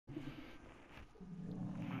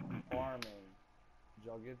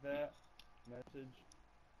y'all get that message?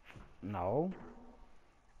 No.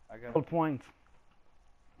 I got Double points.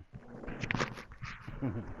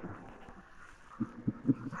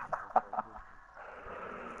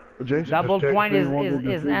 Jason Double just texted point me is and wanted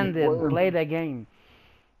to see me ended. play. Play the game.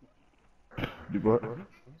 Do what?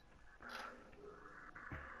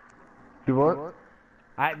 Do what?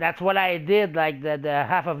 That's what I did like the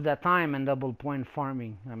half of the time in double point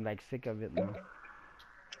farming. I'm like sick of it now.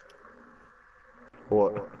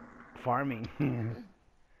 What? Farming.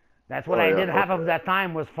 That's what I did half of that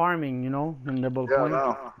time was farming, you know, in double point.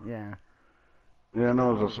 No. Yeah. Yeah,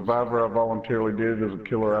 no, as a survivor, I voluntarily did it. As a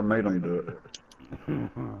killer, I made them do it. I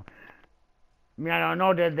mean, I don't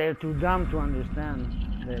know that they're too dumb to understand.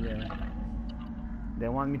 They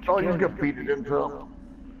want me to Oh, kill you them. get beat it into them.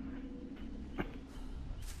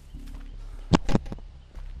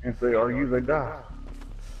 If they argue, they die.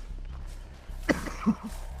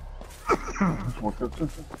 What's this?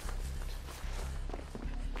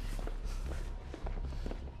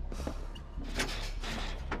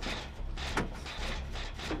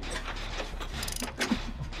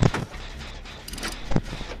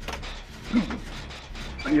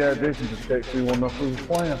 Yeah, Jason just texted me, wanted to know who was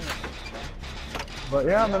playing. But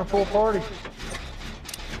yeah, I'm in a full party.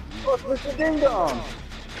 Oh, it's Mr. Ding Dong.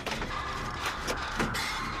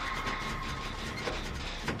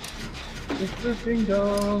 Mr. Ding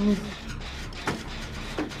Dong.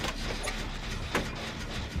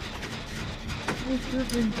 Mr.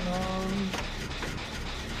 Ding Dong.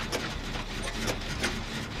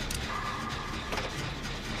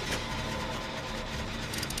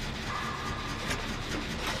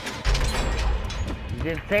 Is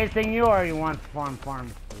it chasing you or you want farm?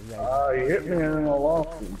 He hit me and then I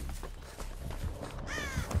lost him.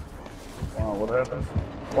 Wow, what happened?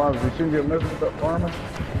 Why, did he send you a message about farming?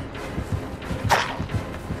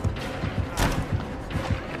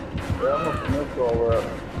 Yeah, I must have missed all that.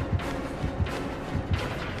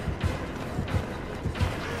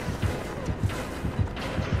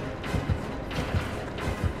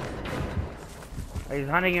 He's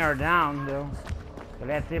hunting her down though. So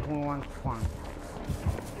let's see if we want to farm.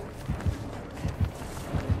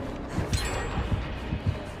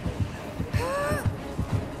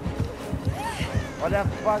 What the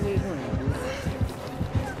fuck are you doing, dude?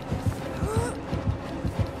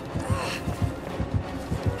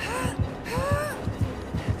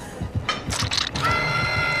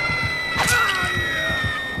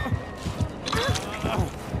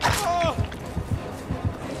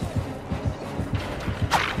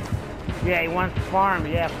 Yeah, he wants to farm.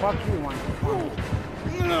 Yeah, fuck you, he wants to farm.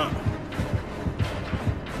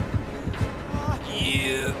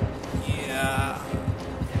 Yeah.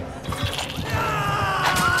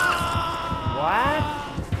 What?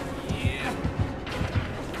 Yeah.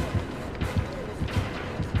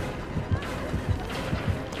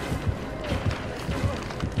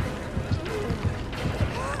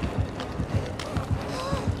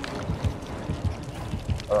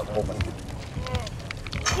 Hold on.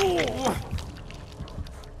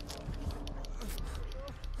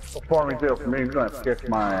 Well, farming deal for me, he's gonna have to catch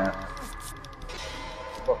my ass.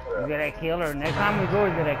 You gotta kill her. Next time we go,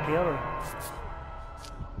 you gotta kill her.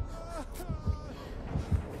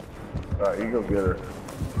 Alright, you go get her.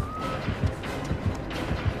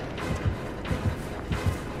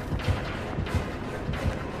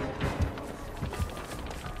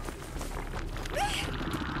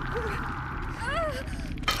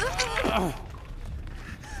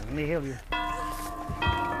 Let me heal you.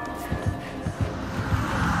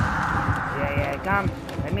 Yeah, come.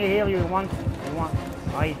 Let me heal you once.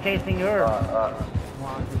 Oh, he's chasing her.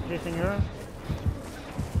 Wow, he's chasing her.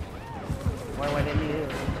 Why let me heal?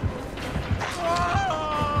 Wow.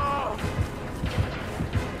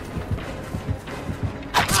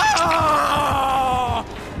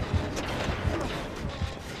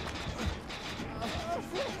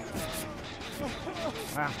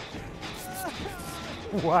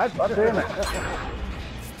 What? God damn it.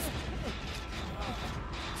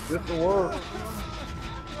 This will work.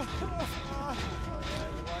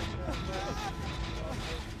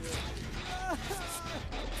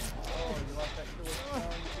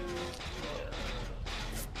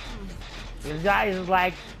 This guy is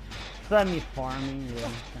like semi-farming,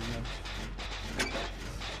 yeah, kind of.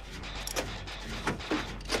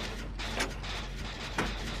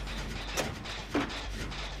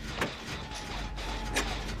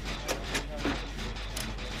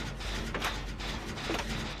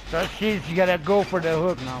 So she's gotta go for the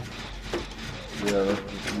hook now. Yeah, let's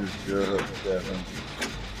just use your hook, Stefan.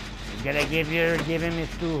 You gotta give him his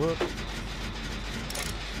 2 hooks.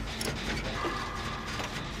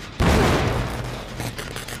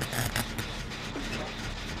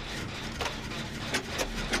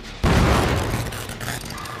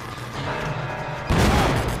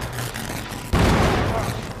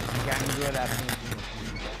 of that thing.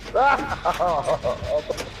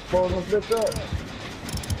 Blowing this bitch up.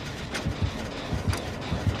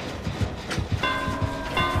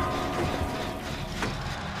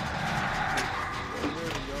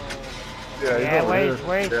 Yeah, he's over wait, here.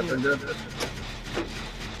 wait. Captain, you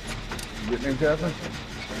getting him, Captain?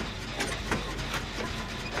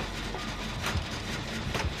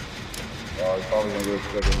 Oh, he's probably gonna go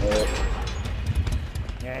check him out.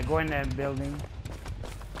 Yeah, go in that building.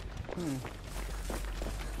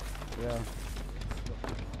 Yeah.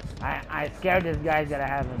 I scared this guy's gonna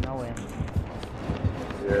have a no-win.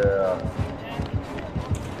 Yeah.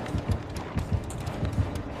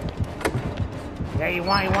 Yeah, he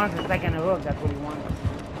wants a second hook, that's what he wants.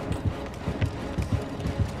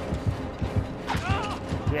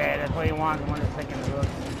 Yeah, that's what he wants, a second hook.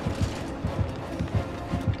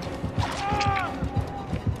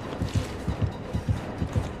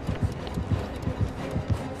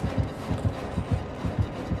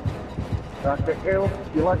 Like that, Caleb?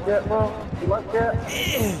 You like that, bro? You like that?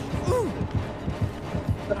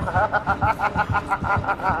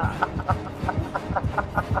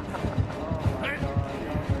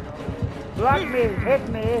 Block me, hit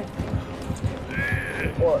me.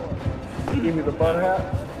 What? You give me the butt hat?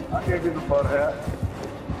 I gave you the butt hat.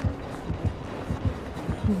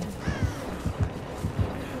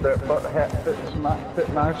 That butt hat fit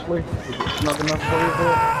nicely? Is it snug enough for you,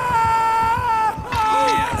 bro?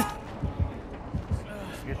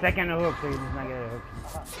 Your second hook, so you're just not gonna hook.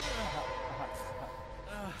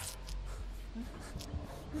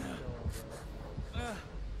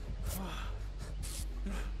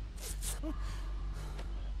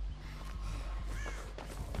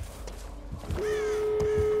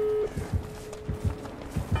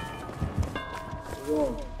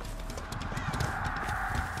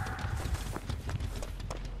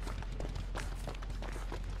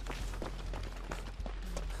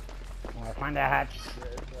 Find that hatch.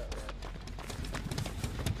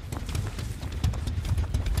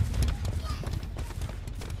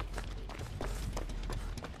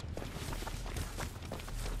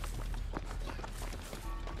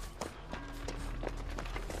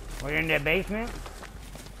 We're in the basement?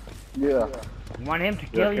 Yeah. You want him to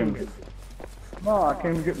kill you? No, I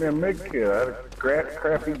came to get me a MIG kit. I had a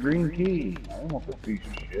crappy green key. I don't want this piece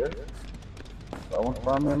of shit. So I want to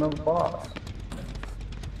find me another box.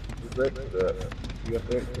 Who's exit that? You got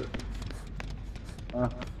the exit. Huh?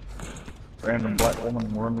 Random black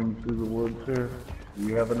woman running through the woods here. Do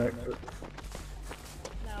you have an exit?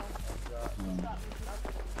 No.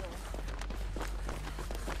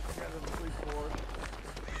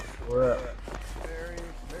 Where at? Very,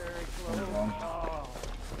 very close. Oh,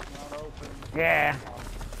 it's not open. Yeah.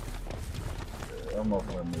 Yeah, I'm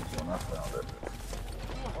opening this one. I found it.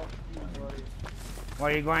 Well,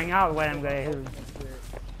 you're going out when I'm gonna hit you.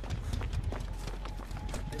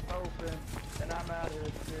 It's open, and I'm out of here,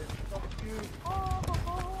 shit. Fuck you.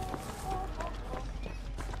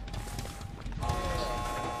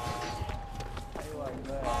 Hey, like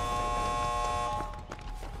that.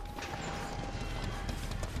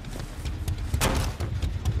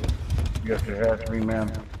 You got your hatchery, man?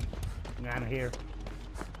 Yeah, I'm here.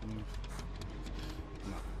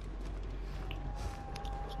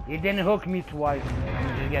 You didn't hook me twice.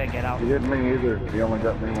 I'm just gonna get out. You didn't me either. You only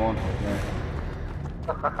got me once.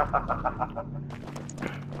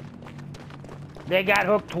 They got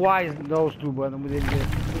hooked twice, those two, but we didn't get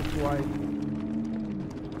hooked twice.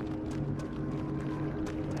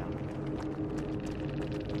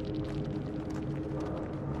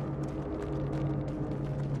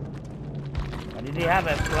 Did he have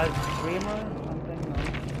a blood streamer or something?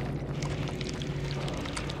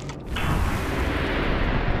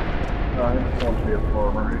 No, he just wants to be a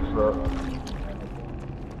farmer.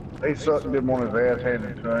 He sucked and didn't want his ass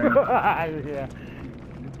handed to him. Yeah.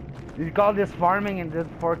 Did you call this farming and did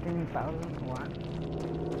 14,000? What?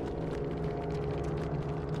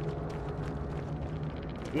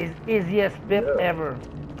 Easiest bit ever.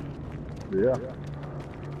 Yeah.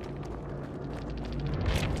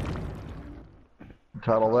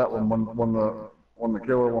 Title that one when the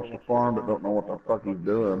killer wants to farm but don't know what the fuck he's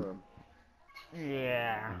doing.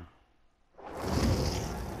 Yeah.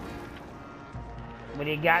 But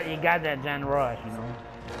you got that Gen Rush, you know.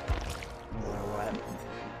 What?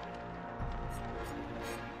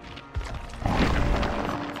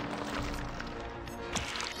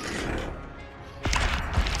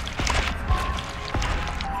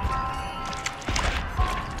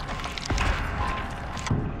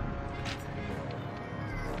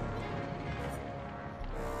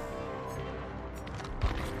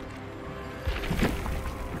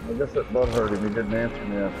 guess that butt hurt him. He didn't answer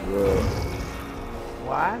me after that.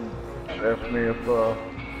 What? He asked me if I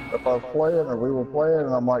was playing or we were playing,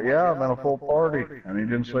 and I'm like, yeah, I'm in a full party. And he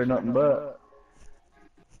didn't say nothing back.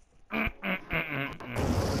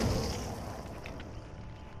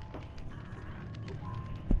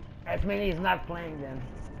 That means he's not playing then.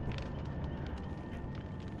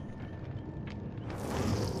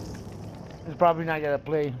 He's probably not gonna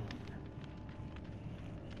play.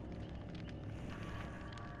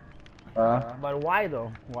 But why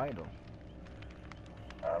though? Why though?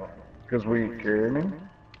 I don't know. Because we ain't carrying him.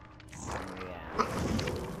 Yeah.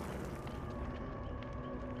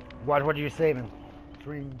 What are you saving?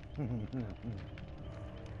 Stream.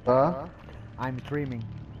 Huh? I'm streaming.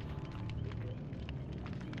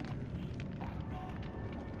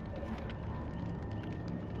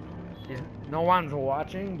 No one's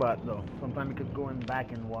watching, but though sometimes you could go in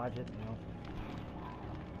back and watch it, you know.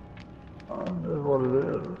 That's what it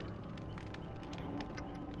is.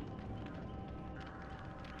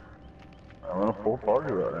 I'm in a full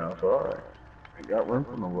party right now, it's alright. Ain't got room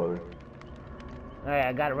for nobody. Hey,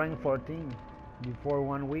 I got rank 14 before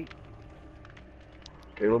 1 week.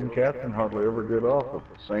 Caleb and Catherine hardly ever get off at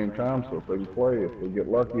the same time, so if they can play, if we get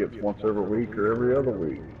lucky, it's once every week or every other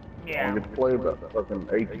week. Yeah. We get to play about fucking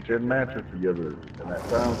 8 to 10 matches together in that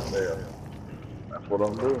time span. That's what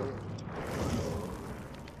I'm doing.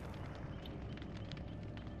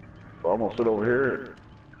 So I'm gonna sit over here.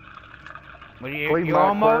 But you're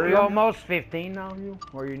almost 15 now, you?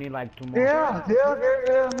 Or you need like 2 more? Yeah. I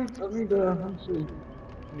need to, let's see.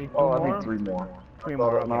 Need 2 Oh, more? I need 3 more. 3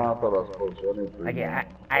 more, okay. No, I thought I was supposed to. I need 3 Okay, more.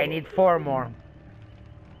 I need 4 more.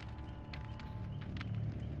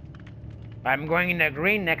 I'm going in the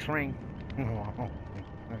green next ring.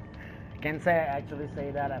 Can actually say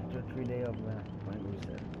that after 3 days of when we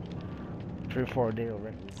said 3-4 days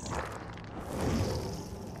already.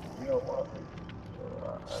 You know what?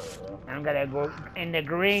 I'm gonna go in the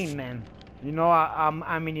green, man. You know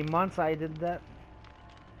how many months I did that?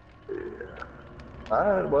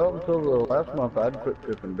 Yeah. Well, until the last month, I'd put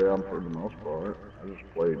tipping down for the most part. I just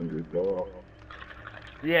played and goofed off.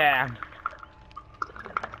 Yeah.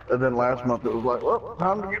 And then last month it was like, well,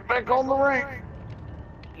 time to get back on the rank.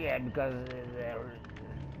 Yeah, because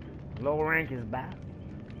low rank is bad.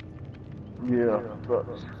 Yeah, it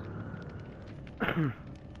sucks.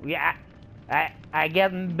 Yeah, I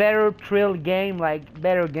get better thrill game, like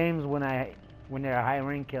better games when they're high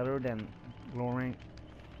rank killer than low rank.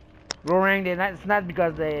 Low rank, it's not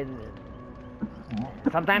because they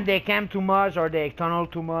sometimes they camp too much or they tunnel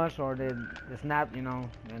too much or it's not, you know,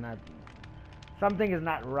 they're not. Something is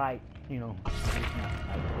not right, you know. It's not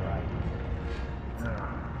right.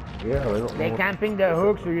 Yeah, They're camping the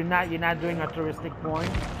hook, so you're not doing a touristic point,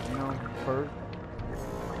 you know, first.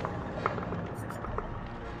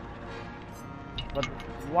 But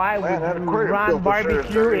why would you run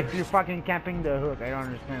barbecue if you're fucking camping the hook? I don't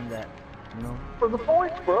understand that, you know. For the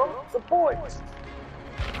points, bro. The points.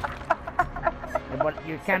 Yeah, but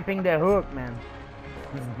you're camping the hook, man.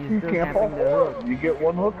 You camp on the hook. You get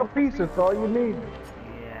 1 hook apiece. That's all you need.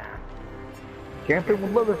 Yeah. Camping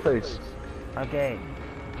with Leatherface. Okay.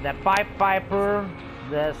 The Pipe Piper,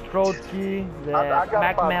 the Stroke, the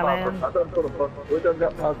Macmillan. I done put a buck. We done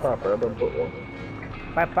got Pipe Piper. I done put 1.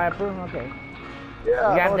 Pipe Piper, okay.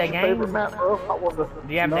 Yeah, you have the game? Favorite map, bro.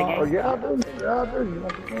 Do you have the game? Yeah, I do. Yeah, I do. You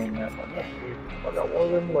want the game map? I got 1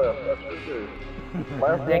 of them left. That's what it is.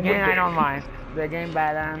 The game I don't mind. The game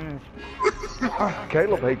bad on.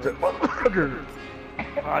 Caleb hates it. Motherfucker.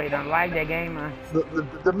 Oh, you don't like the game, huh?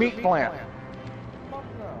 The meat plant.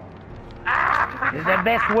 The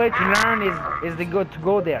best way to learn is to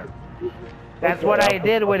go there. That's what I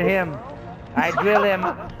did with him. I drilled him.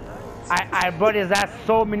 I brought his ass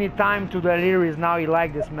so many times to the Learys. Now he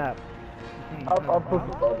likes this map. I'll put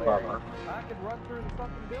the bug popper. I could run through the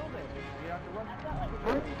fucking building. You have to run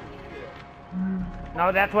through the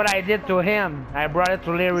No, that's what I did to him. I brought it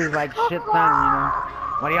to Leary's like shit ton, you know.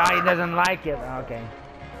 But yeah, he doesn't like it. Okay.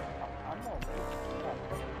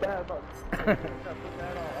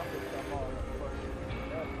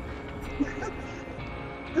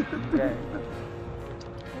 Okay.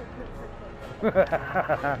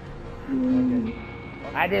 Okay.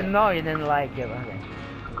 I didn't know you didn't like it. Okay.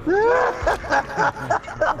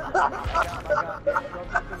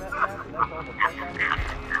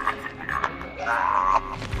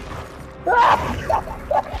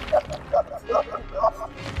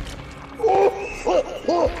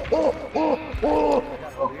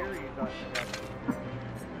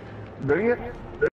 Do you?